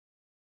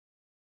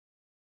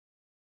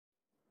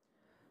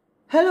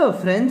Hello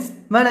friends,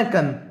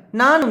 வணக்கம்.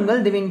 நான் உங்கள்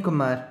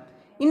திவின்குமார்.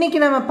 இன்னைக்கு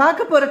நாம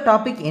பார்க்க போற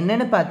டாபிக்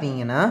என்னன்னு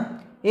பார்த்தீங்கன்னா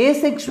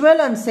asexual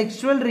and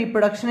sexual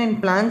reproduction in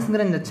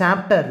plantsங்கற இந்த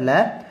சாப்டர்ல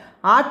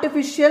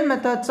artificial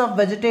methods of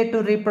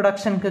vegetative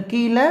reproductionக்கு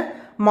கீழ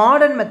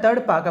modern method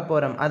பார்க்க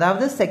போறோம்.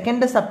 அதாவது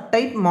செகண்ட்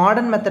சப்டைப்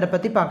modern method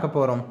பத்தி பார்க்க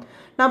போறோம்.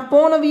 நான்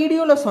போன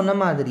வீடியோல சொன்ன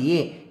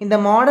மாதிரியே இந்த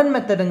modern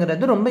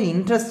methodங்கிறது ரொம்ப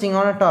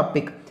இன்ட்ரஸ்டிங்கான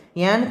டாபிக்.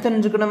 ஏன்னு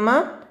தெரிஞ்சுக்கணுமா?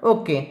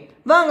 ஓகே,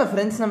 வாங்க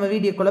ஃப்ரெண்ட்ஸ் நம்ம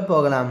வீடியோக்குள்ள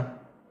போகலாம்.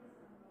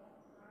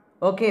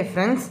 ஓகே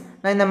ஃப்ரெண்ட்ஸ்,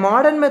 நான் இந்த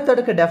மாடர்ன்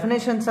மெத்தடுக்கு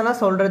டெஃபினேஷன்ஸ் எல்லாம்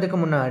சொல்கிறதுக்கு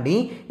முன்னாடி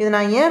இது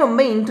நான் ஏன்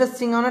ரொம்ப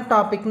இன்ட்ரெஸ்டிங்கான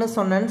டாபிக்னு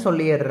சொன்னேன்னு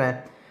சொல்லிடுறேன்.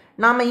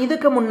 நாம்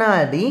இதுக்கு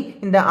முன்னாடி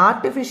இந்த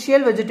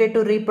ஆர்டிஃபிஷியல்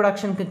வெஜிடேட்டிவ்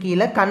ரீப்ரொடக்ஷனுக்கு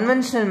கீழே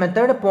கன்வென்ஷனல்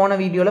மெத்தட் போன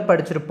வீடியோவில்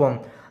படிச்சிருப்போம்.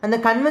 அந்த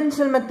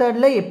கன்வென்ஷனல்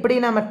மெத்தடில் எப்படி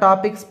நம்ம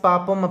டாபிக்ஸ்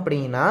பார்ப்போம்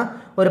அப்படின்னா,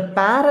 ஒரு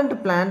பேரண்ட்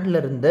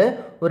பிளான்ட்லேருந்து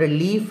ஒரு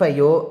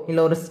லீஃபையோ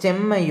இல்லை ஒரு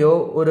ஸ்டெம்மையோ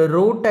ஒரு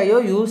ரூட்டையோ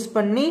யூஸ்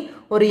பண்ணி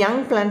ஒரு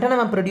யங் பிளான்ட்டை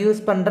நம்ம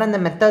ப்ரொடியூஸ் பண்ணுற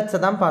அந்த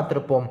மெத்தட்ஸை தான்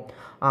பார்த்துருப்போம்.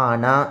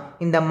 ஆனால்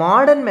இந்த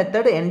மாடர்ன்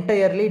மெத்தட்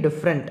என்டையர்லி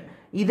டிஃப்ரெண்ட்.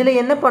 இதில்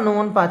என்ன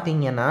பண்ணுவோன்னு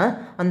பார்த்தீங்கன்னா,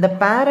 அந்த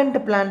பேரண்ட்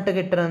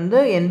பிளான்ட்டுக்கிட்ட இருந்து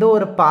எந்த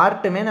ஒரு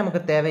பார்ட்டுமே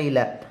நமக்கு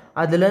தேவையில்லை.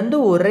 அதுலேருந்து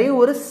ஒரே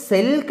ஒரு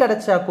செல்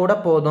கிடைச்சா கூட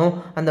போதும்.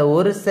 அந்த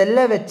ஒரு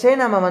செல்லை வச்சே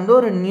நம்ம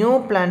ஒரு நியூ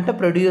பிளான்ட்டை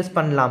ப்ரொடியூஸ்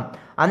பண்ணலாம்.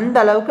 அந்த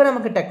அளவுக்கு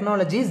நமக்கு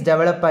டெக்னாலஜிஸ்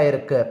டெவலப்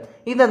ஆகிருக்கு.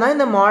 இதை தான்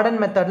இந்த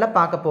மாடர்ன் மெத்தடில்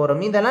பார்க்க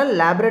போகிறோம். இதெல்லாம்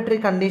லேபரேட்டரி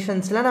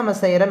கண்டிஷன்ஸில் நம்ம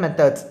செய்கிற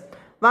மெத்தட்ஸ்.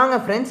 வாங்க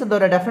ஃப்ரெண்ட்ஸ்,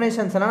 இதோட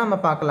டெஃபினேஷன்ஸ் எல்லாம் நம்ம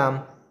பார்க்கலாம்.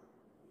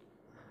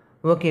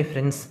 ஓகே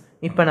ஃப்ரெண்ட்ஸ்,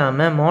 இப்போ நாம்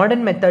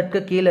மாடர்ன் மெத்தட்க்கு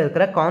கீழே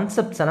இருக்கிற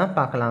கான்செப்ட்ஸ் எல்லாம்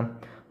பார்க்கலாம்.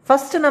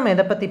 ஃபஸ்ட்டு நம்ம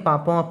எதை பற்றி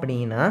பார்ப்போம்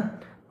அப்படின்னா,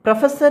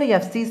 ப்ரொஃபஸர்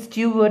எஃப்சி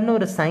ஸ்டியூவர்ட்னு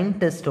ஒரு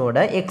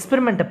சயின்டிஸ்டோட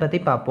எக்ஸ்பெரிமெண்ட்டை பற்றி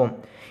பார்ப்போம்.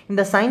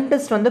 இந்த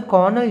சயின்டிஸ்ட்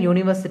கார்னல்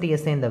யூனிவர்சிட்டியை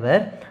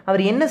சேர்ந்தவர்.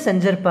 அவர் என்ன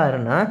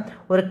செஞ்சிருப்பாருன்னா,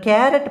 ஒரு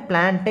கேரட்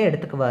பிளான்ட்டை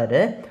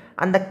எடுத்துக்குவார்.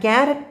 அந்த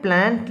கேரட்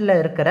பிளான்ட்டில்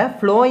இருக்கிற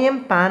ஃப்ளோயம்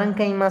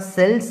பேரங்கைமா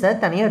செல்ஸை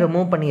தனியாக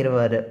ரிமூவ்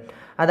பண்ணிடுவார்.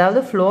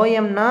 அதாவது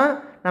ஃப்ளோயம்னா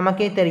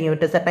நமக்கே தெரியும்,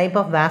 it is a type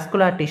of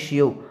vascular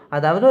tissue.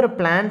 அதாவது ஒரு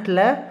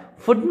பிளான்ட்டில்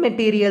ஃபுட்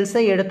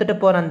மெட்டீரியல்ஸை எடுத்துகிட்டு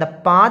போகிற அந்த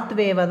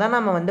பாத்வேவை தான்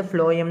நம்ம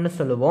ஃப்ளோயம்னு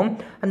சொல்லுவோம்.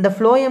 அந்த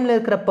ஃப்ளோயமில்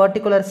இருக்கிற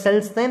பர்டிகுலர்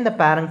செல்ஸ் தான் இந்த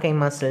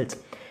பேரங்கைமா செல்ஸ்.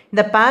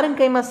 இந்த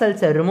பேரங்கைமா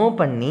செல்ஸை ரிமூவ்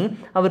பண்ணி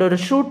அவர் ஒரு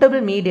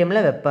சூட்டபிள்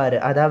மீடியமில் வைப்பார்.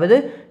 அதாவது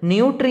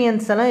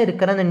நியூட்ரியன்ஸ் எல்லாம்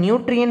இருக்கிற அந்த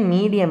நியூட்ரியன்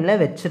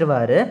மீடியமில்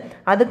வச்சிருவார்.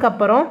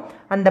 அதுக்கப்புறம்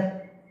அந்த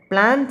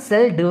பிளான்ட்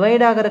செல்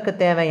டிவைட் ஆகிறதுக்கு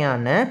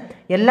தேவையான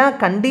எல்லா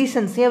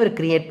கண்டிஷன்ஸையும் அவர்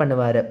க்ரியேட்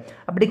பண்ணுவார்.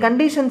 அப்படி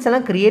கண்டிஷன்ஸ்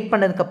எல்லாம் க்ரியேட்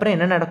பண்ணதுக்கப்புறம்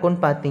என்ன நடக்கும்னு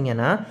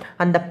பார்த்தீங்கன்னா,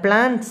 அந்த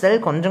பிளான்ட் செல்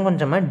கொஞ்சம்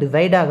கொஞ்சமாக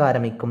டிவைட் ஆக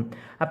ஆரம்பிக்கும்.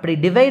 அப்படி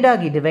டிவைட்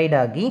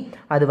ஆகி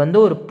அது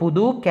ஒரு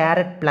புது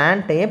கேரட்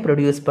பிளான்ட்டையே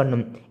ப்ரொடியூஸ்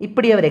பண்ணும்.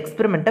 இப்படி அவர்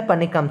எக்ஸ்பெரிமெண்ட்டை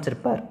பண்ணி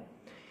காமிச்சிருப்பார்.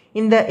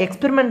 இந்த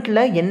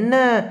எக்ஸ்பெரிமெண்ட்டில்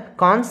என்ன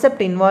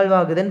கான்செப்ட் இன்வால்வ்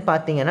ஆகுதுன்னு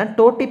பார்த்தீங்கன்னா,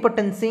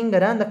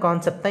 டோட்டிபொட்டன்சிங்கிற அந்த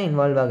கான்செப்ட் தான்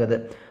இன்வால்வ் ஆகுது.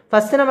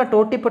 ஃபஸ்ட்டு நம்ம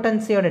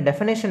டோட்டிபொட்டன்சியோட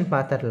டெஃபினேஷன்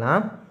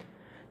பார்த்துடலாம்.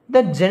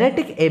 The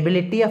genetic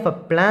ability of a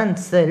plant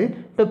cell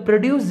to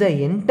produce the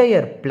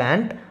entire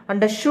plant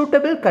under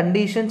suitable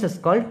conditions is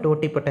called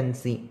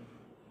totipotency.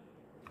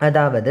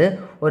 அதாவது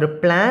ஒரு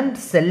பிளான்ட்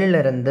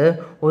செல்லிலிருந்து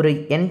ஒரு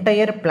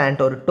என்டையர்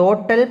பிளான்ட், ஒரு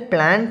டோட்டல்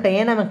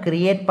பிளான்ட்டையே நம்ம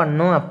கிரியேட்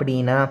பண்ணோம்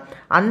அப்படின்னா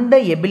அந்த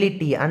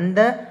எபிலிட்டி,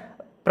 அந்த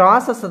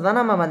ப்ராசஸை தான்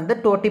நம்ம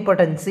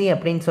டோட்டிபொட்டன்சி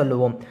அப்படின்னு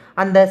சொல்லுவோம்.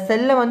 அந்த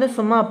செல்லை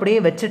சும்மா அப்படியே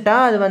வச்சுட்டா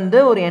அது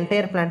ஒரு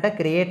என்டையர் பிளான்ட்டாக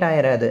கிரியேட்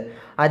ஆகிடாது.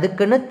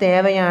 அதுக்குன்னு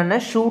தேவையான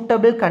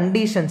சூட்டபிள்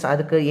கண்டிஷன்ஸ்,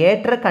 அதுக்கு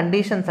ஏற்ற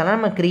கண்டிஷன்ஸ் எல்லாம்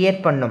நம்ம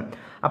கிரியேட் பண்ணோம்.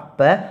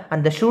 அப்போ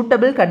அந்த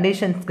சூட்டபிள்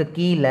கண்டிஷன்ஸ்க்கு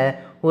கீழே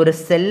ஒரு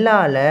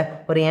செல்லால்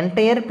ஒரு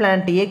என்டையர்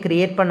பிளான்ட்டையே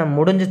கிரியேட் பண்ண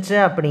முடிஞ்சிச்சு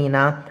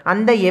அப்படின்னா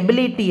அந்த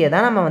எபிலிட்டியை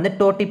தான் நம்ம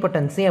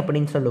டோட்டிபொட்டன்சி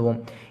அப்படின்னு சொல்லுவோம்.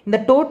 இந்த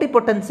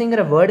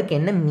டோட்டிபொட்டன்சிங்கிற வேர்டுக்கு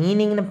என்ன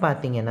மீனிங்னு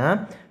பார்த்தீங்கன்னா,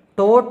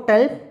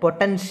 டோட்டல்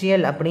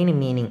பொட்டன்ஷியல் அப்படின்னு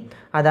மீனிங்.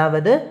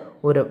 அதாவது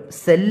ஒரு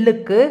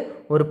செல்லுக்கு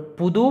ஒரு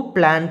புது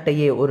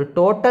பிளான்ட்டையே, ஒரு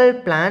டோட்டல்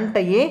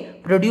பிளான்ட்டையே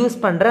ப்ரொடியூஸ்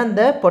பண்ணுற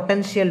அந்த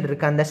பொட்டன்ஷியல்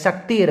இருக்குது, அந்த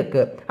சக்தி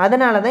இருக்குது.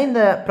 அதனால தான்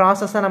இந்த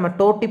ப்ராசஸை நம்ம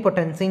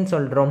டோட்டிபொட்டன்சின்னு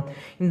சொல்கிறோம்.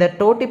 இந்த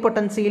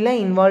டோட்டிபொட்டன்சியில்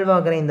இன்வால்வ்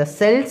ஆகிற இந்த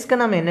செல்ஸ்க்கு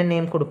நம்ம என்ன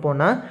நேம்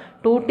கொடுப்போம்னா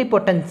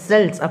டோட்டிபொட்டன்ட்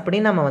செல்ஸ்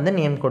அப்படின்னு நம்ம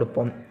நேம்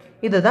கொடுப்போம்.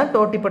 இதுதான்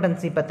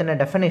டோட்டிபொட்டன்சி பற்றின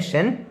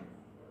டெஃபினேஷன்.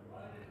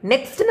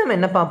 நெக்ஸ்ட் நம்ம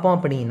என்ன பார்ப்போம்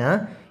அப்படின்னா,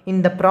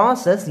 இந்த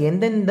ப்ராசஸ்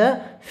எந்தெந்த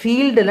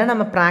ஃபீல்டில்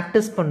நம்ம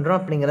ப்ராக்டிஸ் பண்ணுறோம்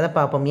அப்படிங்கிறத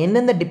பார்ப்போம்.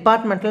 எந்தெந்த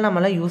டிபார்ட்மெண்ட்டில்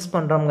நம்மளாம் யூஸ்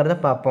பண்ணுறோங்கிறத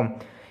பார்ப்போம்.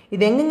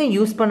 இது எங்கெங்கே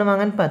யூஸ்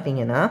பண்ணுவாங்கன்னு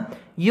பார்த்தீங்கன்னா,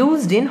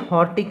 used in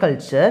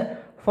horticulture,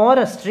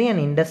 forestry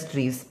and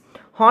industries.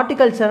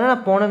 ஹார்டிகல்ச்சர்னால்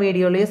நான் போன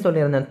வீடியோலேயே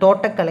சொல்லியிருந்தேன்,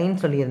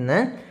 தோட்டக்கலைன்னு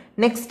சொல்லியிருந்தேன்.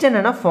 நெக்ஸ்ட்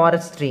என்னென்னா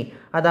ஃபாரஸ்ட்ரி,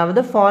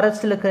 அதாவது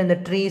ஃபாரஸ்ட்டில் இருக்கிற இந்த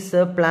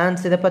ட்ரீஸு,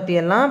 பிளான்ட்ஸ், இதை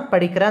பற்றியெல்லாம்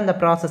படிக்கிற அந்த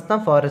ப்ராசஸ்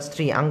தான்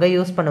ஃபாரஸ்ட்ரி, அங்கே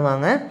யூஸ்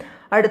பண்ணுவாங்க.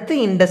 அடுத்து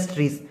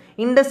இண்டஸ்ட்ரீஸ்,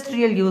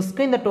 இண்டஸ்ட்ரியல்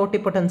யூஸ்க்கு இந்த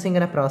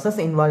டோட்டிபொட்டன்சிங்கிற ப்ராசஸ்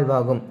இன்வால்வ்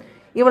ஆகும்.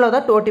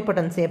 இவ்வளோதான்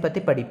டோட்டிபொட்டன்சியை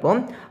பற்றி படிப்போம்.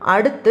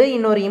 அடுத்து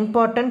இன்னொரு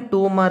இம்பார்ட்டன்ட்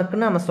 2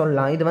 மார்க்னு நம்ம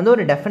சொல்லலாம். இது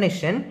ஒரு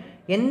டெஃபினேஷன்.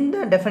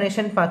 எந்த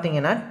டெஃபினேஷன்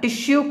பார்த்தீங்கன்னா,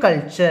 டிஷ்யூ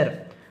கல்ச்சர்.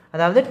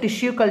 அதாவது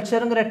டிஷ்யூ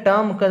கல்ச்சருங்கிற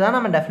டேர்முக்கு தான்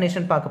நம்ம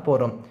டெஃபினேஷன் பார்க்க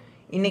போகிறோம்.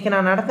 இன்றைக்கி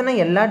நான் நடத்தின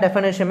எல்லா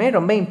டெஃபினேஷனுமே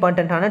ரொம்ப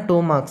இம்பார்ட்டண்ட்டான 2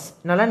 மார்க்ஸ்,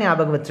 நல்லா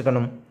ஞாபகம்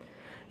வச்சுக்கணும்.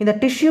 இந்த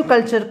டிஷ்யூ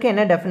கல்ச்சருக்கு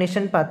என்ன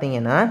டெஃபினேஷன்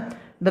பார்த்தீங்கன்னா,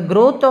 the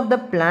growth of the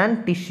plant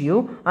tissue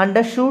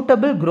under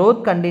suitable growth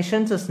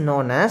conditions is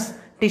known as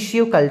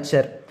tissue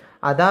culture.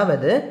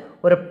 அதாவது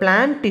ஒரு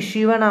பிளான்ட்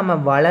டிஷ்யூவை நாம்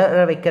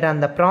வளர வைக்கிற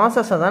அந்த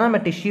ப்ராசஸை தான் நம்ம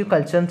டிஷ்யூ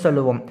கல்ச்சர்னு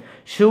சொல்லுவோம்.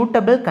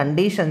 சூட்டபிள்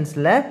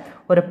கண்டிஷன்ஸில்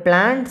ஒரு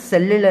பிளான்ட்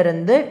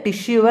செல்லிலிருந்து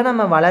டிஷ்யூவை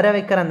நம்ம வளர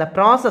வைக்கிற அந்த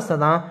ப்ராசஸை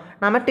தான்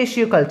நம்ம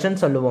டிஷ்யூ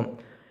கல்ச்சர்னு சொல்லுவோம்.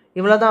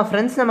 இவ்வளோதான்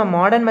ஃப்ரெண்ட்ஸ், நம்ம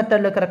மாடர்ன்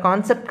மெத்தடில் இருக்கிற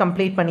கான்செப்ட்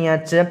கம்ப்ளீட்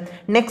பண்ணியாச்சு.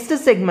 நெக்ஸ்ட்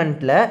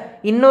செக்மெண்ட்டில்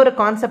இன்னொரு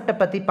கான்செப்டை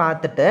பற்றி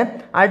பார்த்துட்டு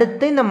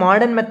அடுத்து இந்த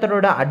மாடர்ன்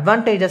மெத்தடோட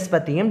அட்வான்டேஜஸ்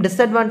பற்றியும்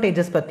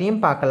டிஸ்அட்வான்டேஜஸ்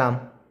பற்றியும் பார்க்கலாம்.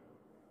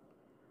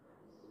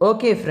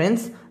 ஓகே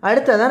ஃப்ரெண்ட்ஸ்,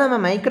 அடுத்ததான் நம்ம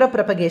மைக்ரோ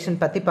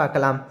ப்ரொபகேஷன் பற்றி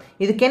பார்க்கலாம்.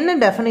 இதுக்கு என்ன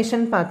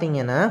டெஃபினிஷன்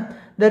பார்த்தீங்கன்னா,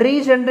 த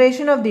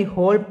regeneration of the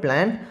whole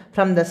plant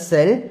from the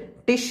sell,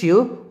 tissue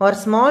R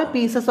small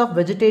pieces of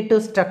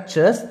vegetative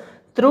structures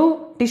through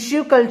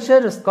tissue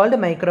culture is called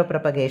micro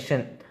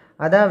propagation.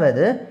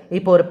 அதாவது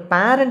இப்போ ஒரு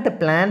பேரண்ட்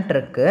பிளான்ட்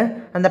இருக்குது,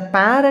 அந்த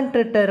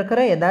பேரண்ட்டிட்ட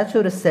இருக்கிற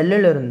ஏதாச்சும் ஒரு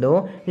செல்லில் இருந்தோ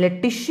இல்லை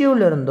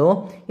டிஷ்யூவில் இருந்தோ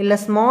இல்லை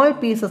small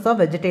pieces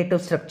of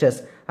vegetative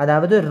structures,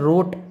 அதாவது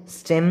ரூட்,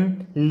 ஸ்டெம்,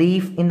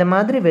 லீஃப் இந்த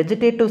மாதிரி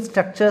வெஜிடேட்டிவ்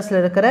ஸ்ட்ரக்சர்ஸில்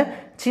இருக்கிற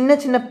சின்ன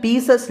சின்ன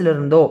பீசஸில்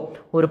இருந்தோ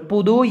ஒரு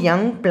புது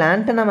யங்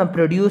பிளான்ட்டை நம்ம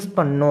ப்ரொடியூஸ்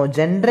பண்ணோம்,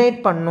 ஜென்ரேட்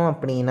பண்ணோம்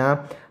அப்படின்னா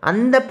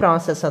அந்த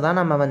ப்ராசஸை தான்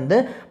நம்ம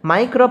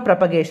மைக்ரோ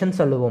ப்ரொபகேஷன்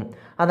சொல்லுவோம்.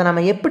 அதை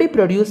நம்ம எப்படி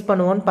ப்ரொடியூஸ்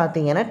பண்ணுவோம்னு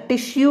பார்த்தீங்கன்னா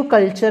டிஷ்யூ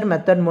கல்ச்சர்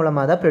மெத்தட்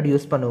மூலமாக தான்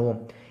ப்ரொடியூஸ் பண்ணுவோம்.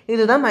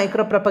 இதுதான்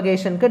மைக்ரோ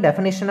ப்ரொபகேஷனுக்கு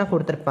டெஃபினிஷனாக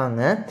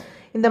கொடுத்துருப்பாங்க.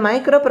 இந்த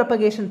மைக்ரோ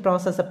ப்ரொபகேஷன்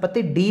ப்ராசஸை பற்றி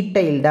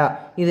டீட்டெயில்டாக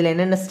இதில்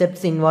என்னென்ன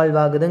ஸ்டெப்ஸ் இன்வால்வ்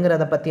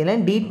ஆகுதுங்கிறத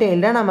பற்றியெல்லாம்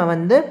டீட்டெயில்டாக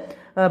நம்ம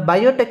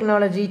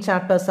பயோடெக்னாலஜி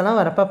சாப்டர்ஸ் எல்லாம்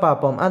வரப்போ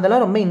பார்ப்போம்.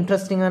 அதெல்லாம் ரொம்ப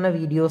இன்ட்ரெஸ்டிங்கான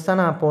வீடியோஸாக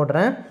நான்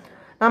போடுறேன்,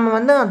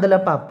 நம்ம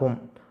அதில் பார்ப்போம்.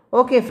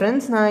 ஓகே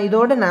ஃப்ரெண்ட்ஸ், நான்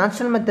இதோட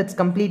நேச்சுரல் மெத்தட்ஸ்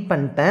கம்ப்ளீட்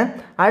பண்ணிட்டேன்.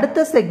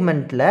 அடுத்த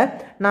செக்மெண்ட்டில்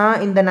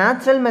நான் இந்த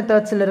நேச்சுரல்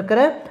மெத்தட்ஸில்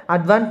இருக்கிற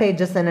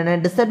அட்வான்டேஜஸ் என்னென்ன,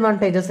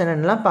 டிஸ்அட்வான்டேஜஸ்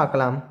என்னென்னலாம்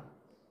பார்க்கலாம்.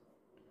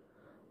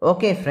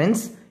 ஓகே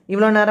ஃப்ரெண்ட்ஸ்,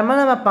 இவ்வளோ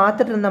நேரமாக நம்ம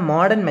பார்த்துட்டு இருந்த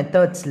மாடர்ன்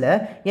மெத்தட்ஸில்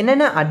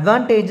என்னென்ன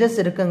அட்வான்டேஜஸ்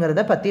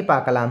இருக்குங்கிறத பற்றி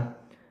பார்க்கலாம்.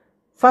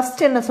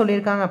 ஃபர்ஸ்ட் என்ன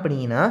சொல்லியிருக்காங்க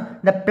அப்படின்னா,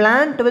 த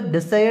plant with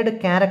desired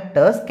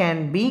characters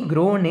can be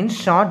grown in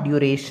short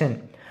duration.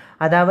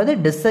 அதாவது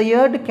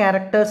டிசையர்டு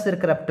கேரக்டர்ஸ்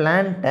இருக்கிற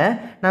பிளான்ட்டை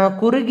நம்ம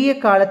குறுகிய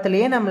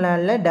காலத்திலேயே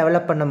நம்மளால்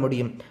டெவலப் பண்ண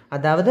முடியும்.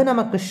 அதாவது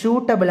நமக்கு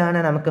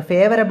சூட்டபிளான, நமக்கு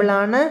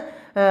ஃபேவரபிளான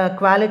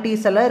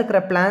குவாலிட்டிஸ் எல்லாம்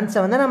இருக்கிற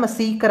பிளான்ட்ஸை நம்ம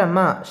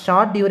சீக்கிரமாக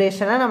ஷார்ட்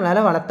டியூரேஷனாக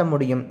நம்மளால் வளர்த்த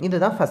முடியும்.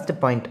 இதுதான் ஃபஸ்ட்டு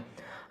பாயிண்ட்.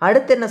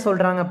 அடுத்து என்ன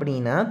சொல்கிறாங்க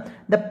அப்படின்னா,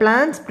 த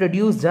plants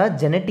produced R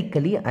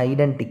genetically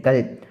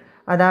identical.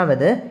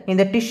 அதாவது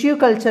இந்த டிஷ்யூ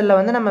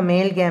கல்ச்சரில் நம்ம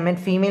மேல் கேமெட்,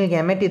 ஃபீமேல்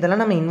கேமெட்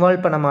இதெல்லாம் நம்ம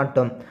இன்வால்வ் பண்ண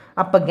மாட்டோம்.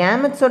 அப்போ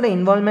கேமெட்ஸோட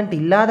இன்வால்மெண்ட்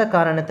இல்லாத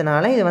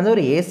காரணத்தினால இது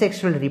ஒரு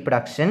ஏசெக்சுவல்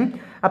ரீப்ரொடக்ஷன்.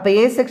 அப்போ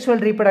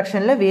ஏசெக்சுவல்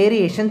ரீப்ரொடக்ஷனில்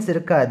வேரியேஷன்ஸ்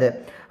இருக்காது.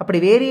 அப்படி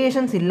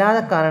வேரியேஷன்ஸ் இல்லாத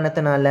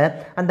காரணத்தினால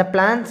அந்த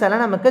பிளான்ட்ஸ்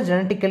எல்லாம் நமக்கு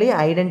ஜெனட்டிக்கலி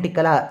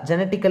ஐடென்டிக்கலாக,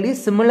 ஜெனட்டிக்கலி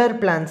சிமிலர்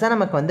பிளான்ட்ஸாக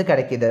நமக்கு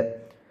கிடைக்குது.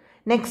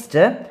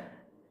 Next,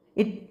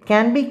 it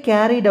can be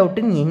carried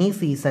out in any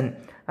season.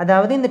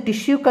 அதாவது இந்த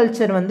டிஷ்யூ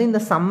கல்ச்சர் இந்த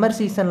சம்மர்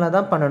சீசனில்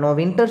தான் பண்ணணும்,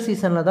 வின்டர்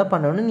சீசனில் தான்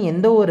பண்ணணும்னு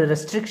எந்த ஒரு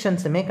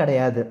ரெஸ்ட்ரிக்ஷன்ஸுமே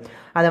கிடையாது.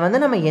 அதை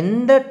நம்ம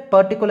எந்த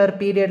பர்டிகுலர்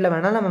பீரியடில்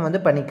வேணால்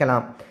நம்ம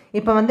பண்ணிக்கலாம்.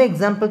 இப்போ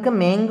எக்ஸாம்பிளுக்கு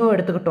மேங்கோ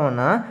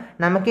எடுத்துக்கிட்டோன்னா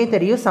நமக்கே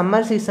தெரியும்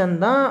சம்மர் சீசன்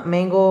தான்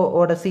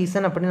மேங்கோவோட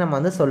சீசன் அப்படின்னு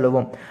நம்ம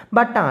சொல்லுவோம்.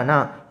 பட்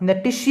ஆனால் இந்த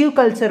டிஷ்யூ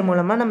கல்ச்சர்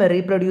மூலமாக நம்ம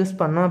ரீப்ரொடியூஸ்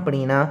பண்ணோம்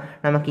அப்படின்னா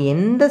நமக்கு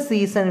எந்த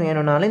சீசன்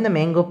வேணும்னாலும் இந்த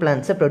மேங்கோ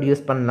பிளான்ட்ஸை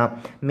ப்ரொடியூஸ் பண்ணலாம்.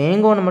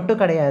 மேங்கோன்னு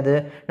மட்டும் கிடையாது,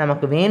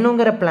 நமக்கு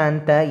வேணுங்கிற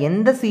பிளான்ட்டை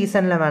எந்த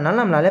சீசனில்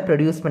வேணாலும் நம்மளால்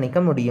ப்ரொடியூஸ்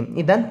பண்ணிக்க முடியும்.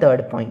 இதுதான்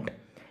தேர்ட் பாயிண்ட்.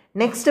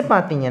 நெக்ஸ்ட்டு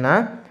பார்த்தீங்கன்னா,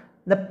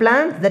 the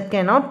plants that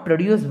cannot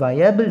produce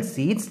viable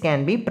seeds can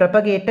be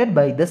propagated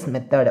by this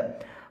method.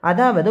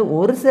 அதாவது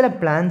ஒரு சில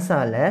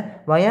பிளான்ஸால்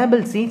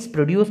வயபிள் சீட்ஸ்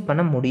ப்ரொடியூஸ்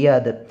பண்ண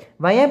முடியாது.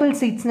 வயபிள்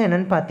சீட்ஸ்னு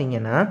என்னென்னு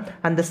பார்த்தீங்கன்னா,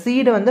 அந்த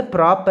சீடு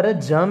ப்ராப்பராக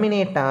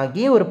ஜெர்மினேட்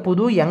ஆகி ஒரு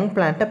புது யங்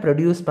பிளான்ட்டை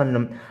ப்ரொடியூஸ்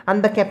பண்ணும்.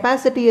 அந்த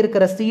கெப்பாசிட்டி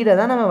இருக்கிற சீடை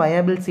தான் நம்ம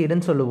வயபிள்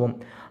சீடுன்னு சொல்லுவோம்.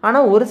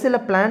 ஆனால் ஒரு சில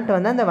பிளான்ட்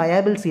அந்த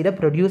வயபிள் சீடை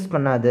ப்ரொடியூஸ்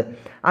பண்ணாது.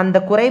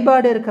 அந்த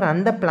குறைபாடு இருக்கிற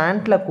அந்த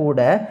பிளான்ட்டில் கூட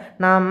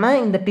நாம்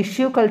இந்த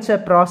டிஷ்யூ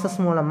கல்ச்சர் ப்ராசஸ்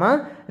மூலமாக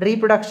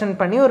ரீப்ரொடக்ஷன்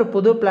பண்ணி ஒரு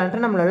புது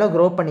பிளான்ட்டை நம்மளால்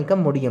க்ரோ பண்ணிக்க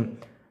முடியும்.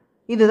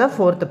 இதுதான்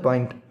ஃபோர்த்து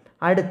பாயிண்ட்.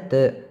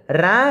 அடுத்து,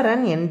 rare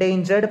and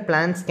endangered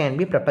plants can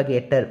be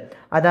propagated.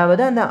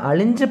 அதாவது அந்த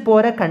அழிஞ்சு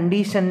போகிற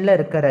கண்டிஷனில்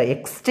இருக்கிற,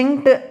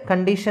 எக்ஸ்டிங்க்ட்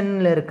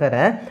கண்டிஷனில் இருக்கிற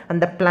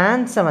அந்த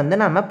பிளான்ட்ஸை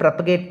நம்ம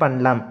ப்ரொபகேட்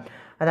பண்ணலாம்.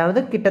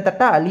 அதாவது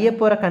கிட்டத்தட்ட அழிய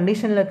போகிற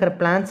கண்டிஷனில் இருக்கிற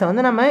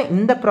பிளான்ட்ஸை நம்ம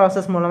இந்த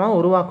ப்ராசஸ் மூலமாக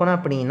உருவாக்கணும்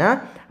அப்படின்னா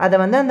அதை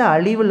அந்த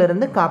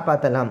அழிவுலேருந்து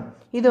காப்பாற்றலாம்.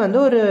 இது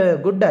ஒரு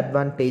குட்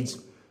அட்வான்டேஜ்.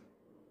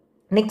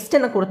 நெக்ஸ்ட்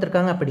என்ன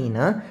கொடுத்துருக்காங்க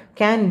அப்படின்னா,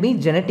 கேன் பி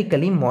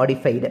ஜெனட்டிக்கலி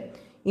மாடிஃபைடு.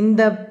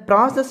 இந்த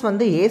ப்ராசஸ்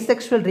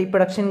ஏசெக்சுவல்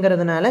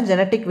ரீப்ரொடக்ஷனுங்கிறதுனால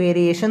ஜெனட்டிக்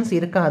வேரியேஷன்ஸ்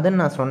இருக்காதுன்னு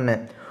நான்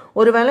சொன்னேன்.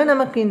 ஒருவேளை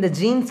நமக்கு இந்த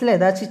ஜீன்ஸில்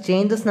ஏதாச்சும்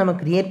சேஞ்சஸ் நம்ம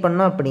க்ரியேட்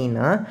பண்ணோம்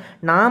அப்படின்னா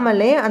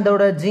நாமளே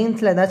அதோட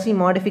ஜீன்ஸில்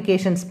ஏதாச்சும்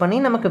மாடிஃபிகேஷன்ஸ் பண்ணி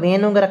நமக்கு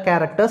வேணுங்கிற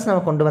கேரக்டர்ஸ்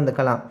நம்ம கொண்டு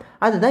வந்துக்கலாம்.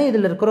 அதுதான்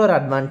இதில் இருக்கிற ஒரு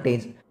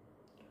அட்வான்டேஜ்.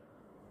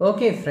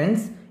 ஓகே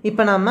ஃப்ரெண்ட்ஸ்,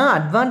 இப்போ நம்ம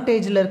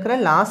அட்வான்டேஜில் இருக்கிற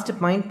லாஸ்ட்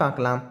பாயிண்ட்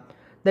பார்க்கலாம்.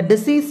 The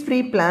disease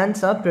free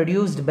plants R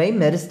produced by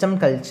meristem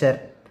culture.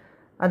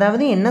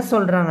 அதாவது என்ன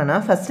சொல்கிறாங்கன்னா,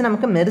 ஃபஸ்ட்டு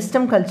நமக்கு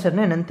மெரிஸ்டம்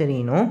கல்ச்சர்னு என்னென்னு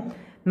தெரியணும்.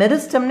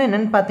 மெரிஸ்டம்னு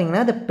என்னென்னு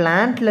பார்த்தீங்கன்னா, அது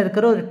பிளான்ட்டில்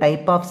இருக்கிற ஒரு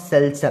டைப் ஆஃப்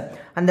செல்ஸ்.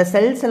 அந்த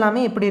செல்ஸ்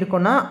எல்லாமே எப்படி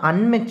இருக்கும்னா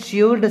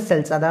அன்மெச்சூர்டு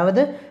செல்ஸ்,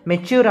 அதாவது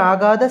மெச்சூர்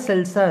ஆகாத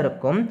செல்ஸாக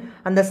இருக்கும்.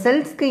 அந்த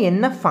செல்ஸ்க்கு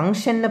என்ன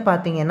ஃபங்க்ஷன்னு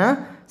பார்த்தீங்கன்னா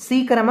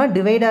சீக்கிரமாக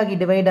டிவைட்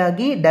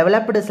ஆகி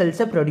டெவலப்டு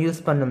செல்ஸை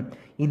ப்ரொடியூஸ் பண்ணும்.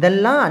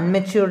 இதெல்லாம்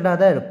அன்மெச்சூர்டாக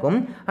தான் இருக்கும்.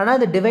 ஆனால்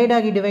அது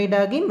டிவைட்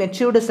ஆகி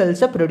மெச்சூர்டு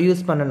செல்ஸை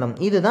ப்ரொடியூஸ் பண்ணணும்.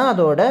 இதுதான்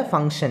அதோட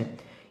ஃபங்க்ஷன்.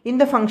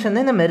 இந்த ஃபங்க்ஷன்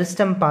தான் இந்த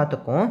மெரிஸ்டம்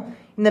பார்த்துக்கும்.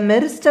 இந்த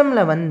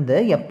மெரிஸ்டமில் வந்து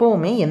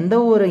எப்போவுமே எந்த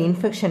ஒரு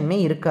இன்ஃபெக்ஷனுமே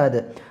இருக்காது.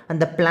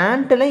 அந்த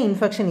பிளான்ட்டில்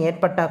இன்ஃபெக்ஷன்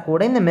ஏற்பட்டால்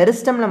கூட இந்த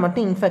மெரிஸ்டமில்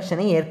மட்டும்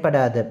இன்ஃபெக்ஷனே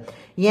ஏற்படாது.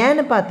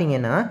 ஏன்னு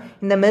பார்த்தீங்கன்னா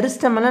இந்த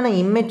மெரிஸ்டமெல்லாம்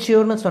நான்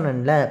இம்மெச்சூர்னு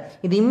சொன்னேன்ல,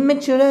 இது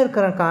இம்மெச்சூராக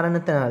இருக்கிற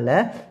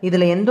காரணத்தினால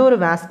இதில் எந்த ஒரு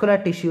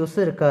வாஸ்குலர்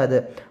டிஷ்யூஸும் இருக்காது.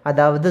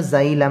 அதாவது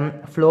சைலம்,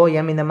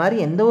 ஃப்ளோயம் இந்த மாதிரி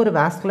எந்த ஒரு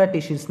வாஸ்குலர்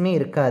டிஷ்யூஸுமே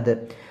இருக்காது.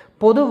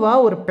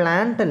 பொதுவாக ஒரு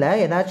பிளான்ட்டில்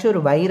ஏதாச்சும் ஒரு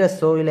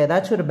வைரஸோ இல்லை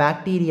ஏதாச்சும் ஒரு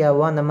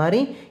பாக்டீரியாவோ அந்த மாதிரி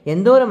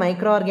எந்த ஒரு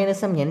மைக்ரோ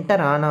ஆர்கானிசம்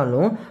என்டர்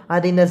ஆனாலும்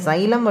அது இந்த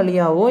சைலம்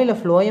வழியாவோ இல்லை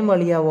ஃப்ளோயம்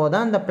வழியாவோ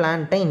தான் அந்த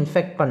பிளான்ட்டை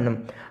இன்ஃபெக்ட் பண்ணும்.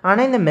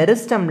 ஆனால் இந்த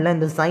மெரிஸ்டமில்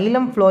இந்த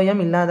சைலம்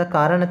ஃப்ளோயம் இல்லாத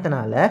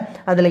காரணத்தினால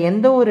அதில்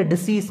எந்த ஒரு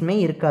டிசீஸுமே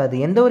இருக்காது,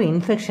 எந்த ஒரு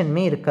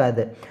இன்ஃபெக்ஷனுமே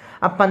இருக்காது.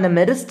 அப்போ அந்த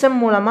மெரிஸ்டம்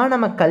மூலமாக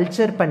நம்ம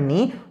கல்ச்சர் பண்ணி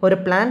ஒரு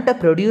பிளான்ட்டை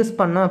ப்ரொடியூஸ்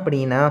பண்ணோம்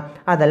அப்படின்னா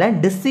அதெல்லாம்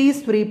டிசீஸ்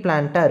ஃப்ரீ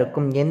பிளான்ட்டாக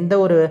இருக்கும். எந்த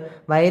ஒரு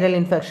வைரல்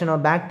இன்ஃபெக்ஷனோ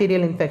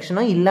பாக்டீரியல்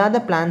இன்ஃபெக்ஷனோ இல்லாத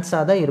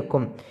பிளான்ட்ஸாக தான்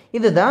இருக்கும்.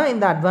 இதுதான்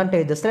இந்த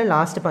அட்வான்டேஜஸில்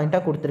லாஸ்ட்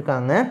பாயிண்ட்டாக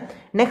கொடுத்துருக்காங்க.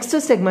 நெக்ஸ்ட்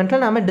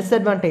செக்மெண்ட்டில் நம்ம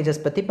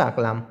டிஸ்அட்வான்டேஜஸ் பற்றி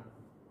பார்க்கலாம்.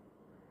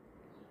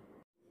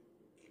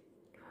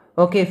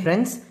 ஓகே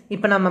ஃப்ரெண்ட்ஸ்,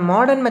 இப்போ நம்ம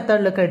மாடர்ன்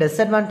மெத்தடில் இருக்கிற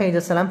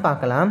டிஸ்அட்வான்டேஜஸ் எல்லாம்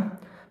பார்க்கலாம்.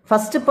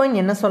 ஃபஸ்ட்டு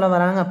பாயிண்ட் என்ன சொல்ல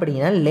வராங்க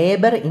அப்படின்னா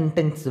லேபர்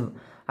இன்டென்சிவ்.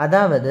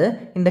 அதாவது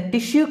இந்த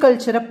டிஷ்யூ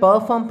கல்ச்சரை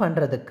பர்ஃபார்ம்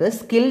பண்ணுறதுக்கு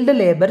ஸ்கில்டு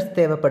லேபர்ஸ்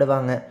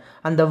தேவைப்படுவாங்க.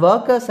 அந்த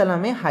ஒர்க்கர்ஸ்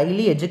எல்லாமே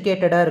ஹைலி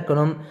எஜுகேட்டடாக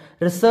இருக்கணும்,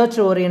 ரிசர்ச்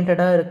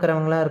ஓரியன்டாக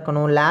இருக்கிறவங்களாக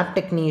இருக்கணும், லேப்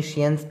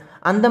டெக்னீஷியன்ஸ்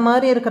அந்த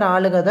மாதிரி இருக்கிற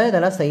ஆளுங்க தான்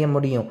இதெல்லாம் செய்ய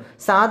முடியும்.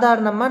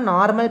 சாதாரணமாக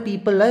நார்மல்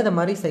பீப்புளில் இதை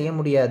மாதிரி செய்ய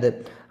முடியாது.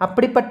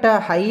 அப்படிப்பட்ட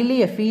ஹைலி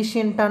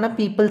எஃபிஷியண்ட்டான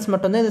பீப்புள்ஸ்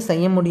மட்டும்தான் இதை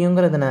செய்ய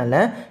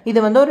முடியுங்கிறதுனால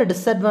இது வந்து ஒரு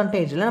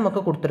டிஸ்அட்வான்டேஜில்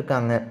நமக்கு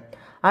கொடுத்துருக்காங்க.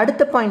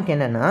 அடுத்த பாயிண்ட்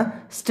என்னென்னா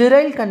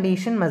sterile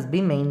condition must be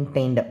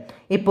maintained.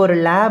 இப்போ ஒரு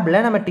லேபில்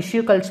நம்ம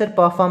டிஷ்யூ கல்ச்சர்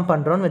பர்ஃபார்ம்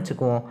பண்ணுறோன்னு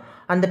வச்சுக்குவோம்.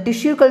 அந்த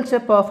டிஷ்யூ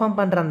கல்ச்சர் பர்ஃபார்ம்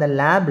பண்ணுற அந்த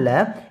லேபில்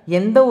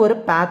எந்த ஒரு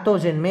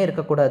பேத்தோஜனுமே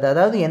இருக்கக்கூடாது.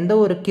 அதாவது எந்த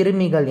ஒரு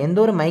கிருமிகள், எந்த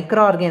ஒரு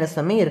மைக்ரோ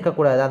ஆர்கானிசமே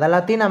இருக்கக்கூடாது.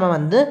 அதெல்லாத்தையும் நம்ம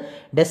வந்து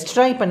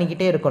டெஸ்ட்ராய்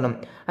பண்ணிக்கிட்டே இருக்கணும்.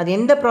 அது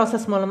எந்த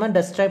ப்ராசஸ் மூலமாக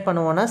டெஸ்ட்ராய்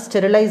பண்ணுவோன்னா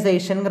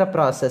ஸ்டெரிலைசேஷனுங்கிற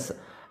ப்ராசஸ்.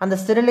 அந்த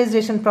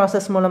ஸ்டெரிலைசேஷன்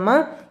ப்ராசஸ்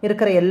மூலமாக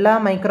இருக்கிற எல்லா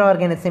மைக்ரோ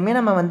ஆர்கானிசமே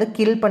நம்ம வந்து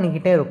கில்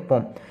பண்ணிக்கிட்டே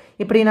இருப்போம்.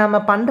 இப்படி நம்ம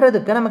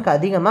பண்ணுறதுக்கு நமக்கு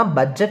அதிகமாக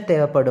பட்ஜெட்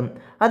தேவைப்படும்.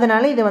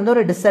 அதனால் இது வந்து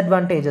ஒரு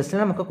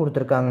டிஸ்அட்வான்டேஜஸில் நமக்கு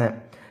கொடுத்துருக்காங்க.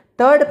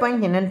 தேர்ட்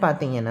பாயிண்ட் என்னென்னு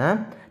பார்த்தீங்கன்னா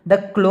த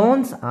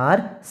clones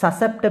R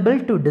சசெப்டபிள்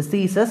to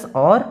diseases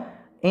R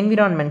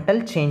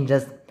environmental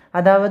changes.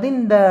 அதாவது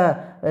இந்த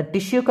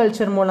டிஷ்யூ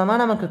கல்ச்சர்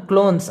மூலமாக நமக்கு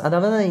க்ளோன்ஸ்,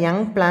 அதாவது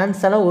யங்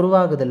பிளான்ட்ஸ் எல்லாம்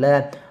உருவாகுதில்ல,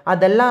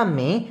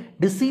 அதெல்லாமே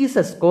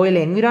டிசீசஸ்க்கோ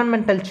இல்லை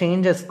என்விரான்மெண்டல்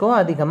சேஞ்சஸ்க்கோ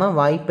அதிகமாக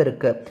வாய்ப்பு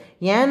இருக்குது.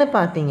 ஏன்னு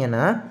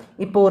பார்த்தீங்கன்னா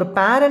இப்போ ஒரு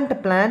பேரண்ட்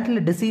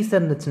பிளான்ட்டில் டிசீஸ்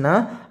இருந்துச்சுன்னா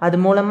அது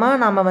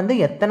மூலமாக நம்ம வந்து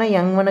எத்தனை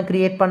யங்வனை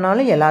க்ரியேட்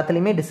பண்ணாலும்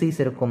எல்லாத்துலேயுமே டிசீஸ்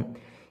இருக்கும்.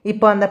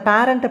 இப்போ அந்த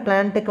பேரண்ட்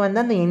பிளான்ட்டுக்கு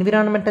வந்து அந்த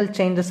என்விரான்மெண்டல்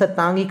சேஞ்சஸை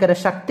தாங்கிக்கிற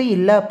சக்தி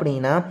இல்லை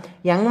அப்படின்னா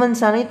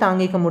யங்வன்ஸாலே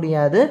தாங்கிக்க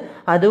முடியாது,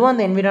 அதுவும்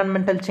அந்த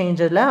என்விரான்மெண்டல்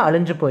சேஞ்சஸில்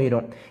அழிஞ்சு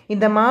போயிடும்.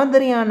 இந்த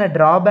மாதிரியான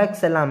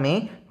ட்ராபேக்ஸ் எல்லாமே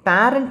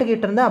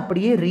பேரண்ட்டுக்கிட்ட இருந்து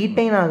அப்படியே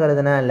ரீட்டைன்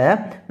ஆகிறதுனால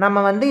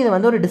நம்ம வந்து இது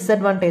வந்து ஒரு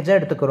டிஸ்அட்வான்டேஜாக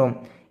எடுத்துக்கிறோம்.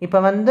 இப்போ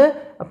வந்து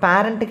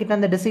பேரண்ட்டுக்கிட்ட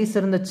அந்த டிசீஸ்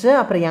இருந்துச்சு,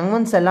 அப்புறம்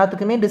யங்வன்ஸ்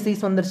எல்லாத்துக்குமே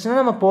டிசீஸ் வந்துருச்சுன்னா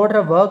நம்ம போடுற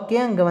ஒர்க்கே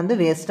அங்கே வந்து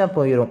வேஸ்ட்டாக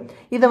போயிடும்.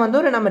 இதை வந்து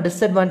ஒரு நம்ம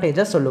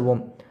டிஸ்அட்வான்டேஜாக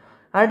சொல்லுவோம்.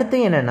 அடுத்து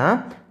என்னென்னா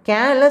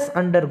கேலஸ்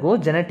அண்டர்கோ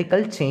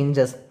ஜெனட்டிக்கல்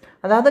சேஞ்சஸ்.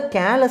 அதாவது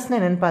கேலஸ்ன்னு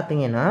என்னென்னு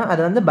பார்த்தீங்கன்னா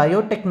அது வந்து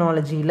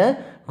பயோடெக்னாலஜியில்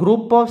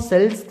குரூப் ஆஃப்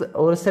செல்ஸ்,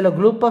 ஒரு சில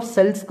குரூப் ஆஃப்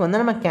செல்ஸ்க்கு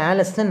வந்து நம்ம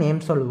கேலஸ்ன்னு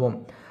நேம் சொல்லுவோம்.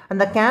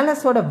 அந்த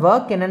கேலஸோட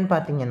ஒர்க் என்னென்னு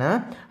பார்த்தீங்கன்னா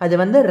அது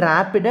வந்து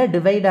ரேப்பிடாக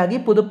டிவைட் ஆகி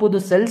புது புது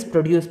செல்ஸ்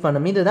ப்ரொடியூஸ்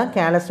பண்ணும். இதுதான்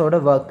கேலஸோட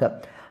ஒர்க்கு.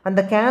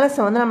 அந்த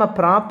கேலஸை வந்து நம்ம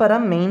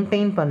ப்ராப்பராக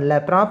மெயின்டைன் பண்ணல,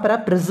 ப்ராப்பராக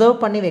ப்ரிசர்வ்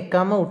பண்ணி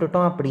வைக்காமல்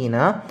விட்டுட்டோம்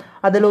அப்படின்னா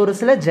அதில் ஒரு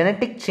சில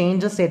ஜெனட்டிக்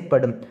சேஞ்சஸ்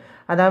ஏற்படும்.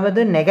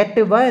 அதாவது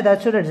நெகட்டிவாக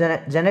ஏதாச்சும் ஒரு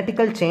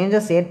ஜெனட்டிக்கல்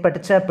சேஞ்சஸ்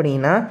ஏற்பட்டுச்சு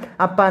அப்படின்னா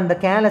அப்போ அந்த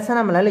கேலஸை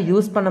நம்மளால்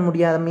யூஸ் பண்ண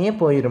முடியாமையே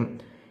போயிடும்.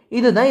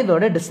 இதுதான்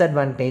இதோட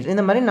டிஸ்அட்வான்டேஜ்.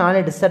 இந்த மாதிரி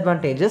 4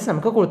 டிஸ்அட்வான்டேஜஸ்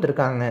நமக்கு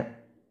கொடுத்துருக்காங்க.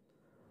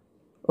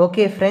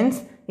 ஓகே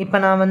ஃப்ரெண்ட்ஸ், இப்போ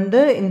நான் வந்து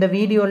இந்த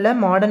வீடியோவில்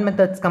மாடர்ன்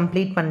மெத்தட்ஸ்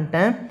கம்ப்ளீட்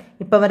பண்ணிட்டேன்.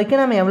 இப்போ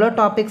வரைக்கும் நம்ம எவ்வளோ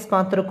டாபிக்ஸ்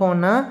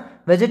பார்த்துருக்கோன்னா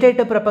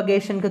வெஜிடேட்டிவ்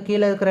ப்ரொபகேஷனுக்கு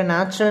கீழே இருக்கிற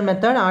நேச்சுரல்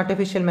மெத்தட்,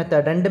 ஆர்டிஃபிஷியல்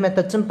மெத்தட் 2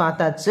 மெத்தட்ஸும்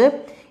பார்த்தாச்சு.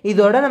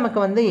 இதோட நமக்கு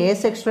வந்து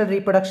ஏசெக்சுவல்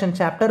ரீப்ரொடக்ஷன்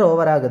சாப்டர்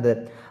ஓவர் ஆகுது.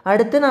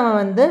 அடுத்து நம்ம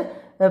வந்து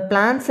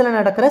பிளான்ட்ஸில்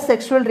நடக்கிற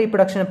செக்ஷுவல்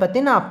ரீப்ரொடக்ஷனை பற்றி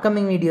நான்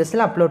அப்கமிங்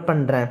வீடியோஸில் அப்லோட்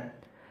பண்ணுறேன்.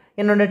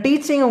 என்னோட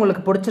டீச்சிங்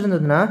உங்களுக்கு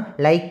பிடிச்சிருந்ததுன்னா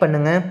லைக்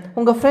பண்ணுங்கள்,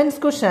 உங்கள்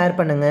ஃப்ரெண்ட்ஸ்க்கும் ஷேர்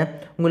பண்ணுங்கள்.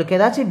 உங்களுக்கு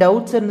ஏதாச்சும்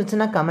டவுட்ஸ்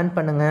இருந்துச்சுன்னா கமெண்ட்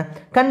பண்ணுங்கள்.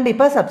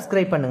 கண்டிப்பாக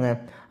சப்ஸ்கிரைப் பண்ணுங்கள்.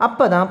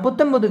 அப்போ தான்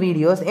புத்தம்புது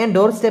வீடியோஸ் என்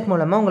டோர் ஸ்டெப்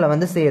மூலமாக உங்களை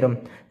வந்து சேரும்.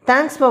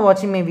 தேங்க்ஸ் ஃபார்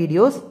வாட்சிங் மை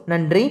வீடியோஸ்.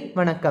 நன்றி,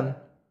 வணக்கம்.